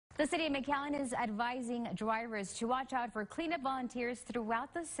The city of McAllen is advising drivers to watch out for cleanup volunteers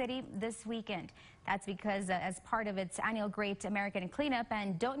throughout the city this weekend. That's because as part of its annual Great American Cleanup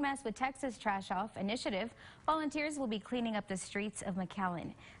and Don't Mess with Texas Trash Off initiative, volunteers will be cleaning up the streets of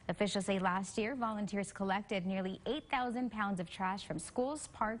McAllen. Officials say last year, volunteers collected nearly 8,000 pounds of trash from schools,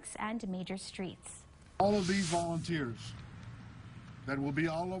 parks, and major streets. All of these volunteers that will be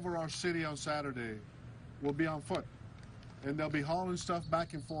all over our city on Saturday will be on foot, and they'll be hauling stuff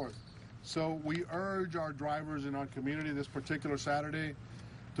back and forth. So we urge our drivers in our community this particular Saturday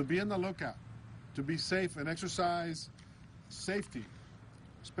to be on the lookout, to be safe and exercise safety,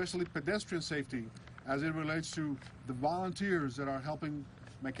 especially pedestrian safety, as it relates to the volunteers that are helping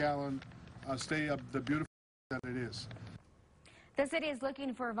McAllen stay up the beautiful that it is. The city is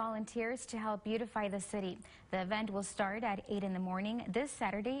looking for volunteers to help beautify the city. The event will start at 8 in the morning this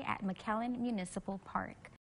Saturday at McAllen Municipal Park.